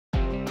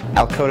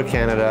Alkota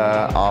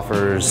Canada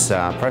offers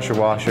pressure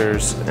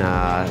washers,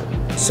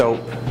 soap,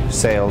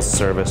 sales,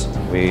 service.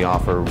 We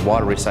offer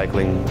water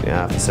recycling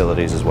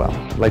facilities as well.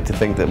 I like to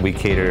think that we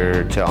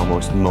cater to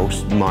almost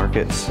most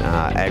markets,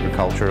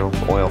 agricultural,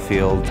 oil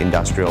field,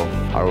 industrial.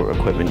 Our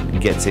equipment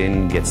gets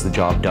the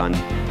job done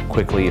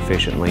quickly,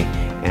 efficiently,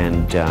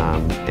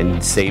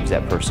 and saves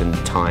that person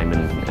time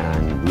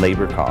and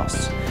labor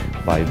costs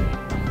by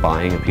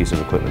buying a piece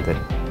of equipment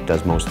that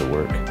does most of the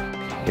work.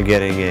 They're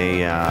getting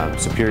a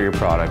superior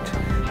product,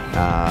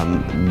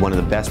 one of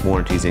the best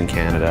warranties in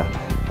Canada.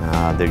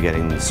 They're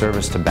getting the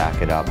service to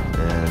back it up,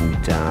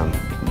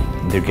 and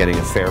they're getting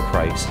a fair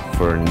price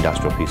for an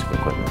industrial piece of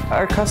equipment.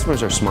 Our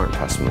customers are smart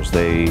customers.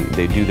 They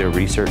do their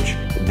research,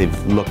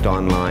 they've looked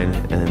online,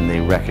 and they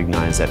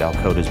recognize that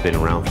Alkota's been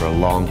around for a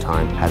long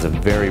time, has a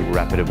very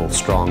reputable,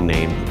 strong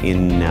name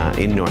in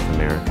North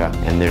America,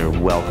 and they're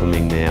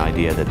welcoming the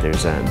idea that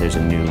there's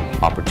a new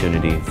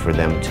opportunity for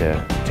them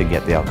to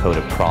get the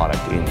Alkota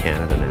product in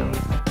Canada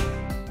now.